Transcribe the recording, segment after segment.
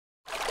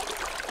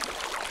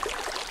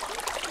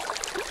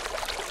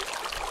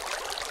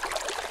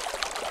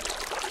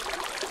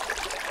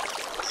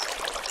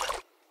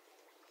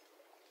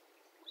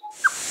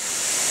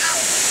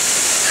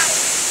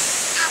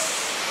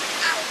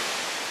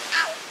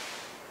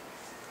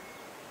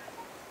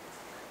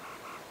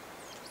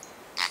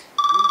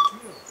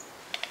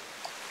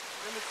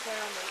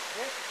there on the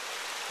lip.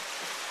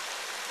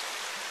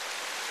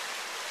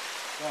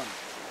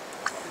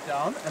 Put it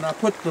down, and I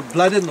put the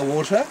blood in the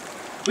water.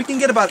 We can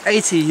get about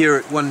 80 here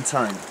at one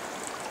time.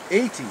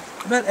 80?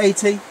 About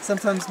 80,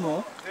 sometimes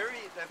more.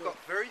 They've got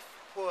very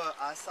poor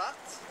eyesight.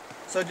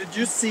 So did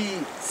you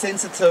see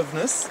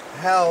sensitiveness?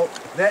 How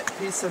that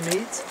piece of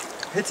meat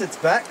hits its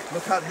back?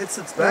 Look how it hits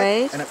its back,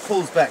 right. And it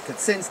pulls back. It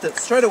sensed it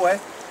straight away.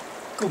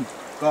 Boom,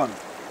 gone.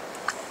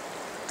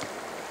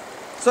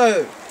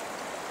 So,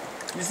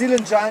 New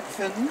Zealand giant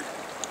fin,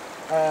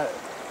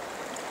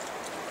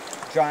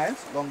 giant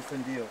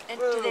longfin eel. And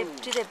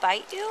do they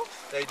bite you?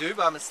 They do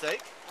by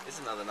mistake. Here's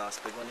another nice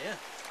big one here.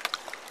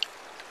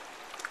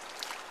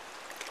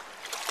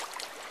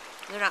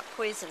 They're not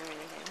poison or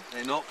anything.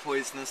 They're not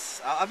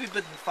poisonous. I've been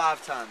bitten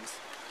 5 times.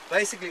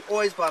 Basically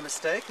always by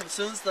mistake, and as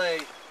soon as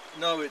they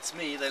know it's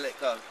me, they let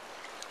go.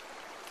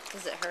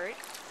 Does it hurt?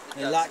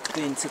 They like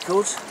being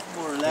tickled,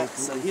 more relaxed,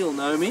 so he'll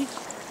know me.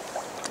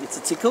 It's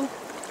a tickle.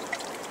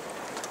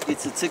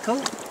 It's a tickle.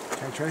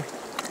 Can I try?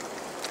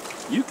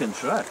 You can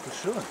try, for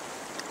sure.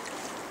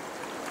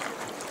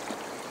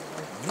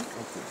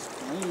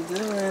 How you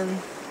doing?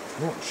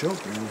 Not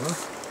choking, huh?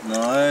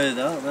 No,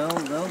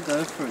 they'll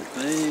go for it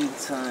big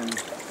time.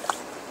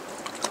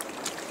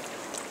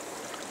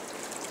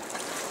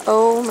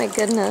 Oh my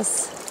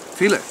goodness.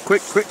 Feel it,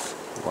 quick, quick.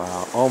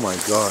 Wow, oh my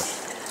gosh.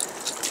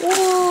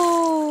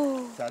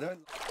 Whoa! So I don't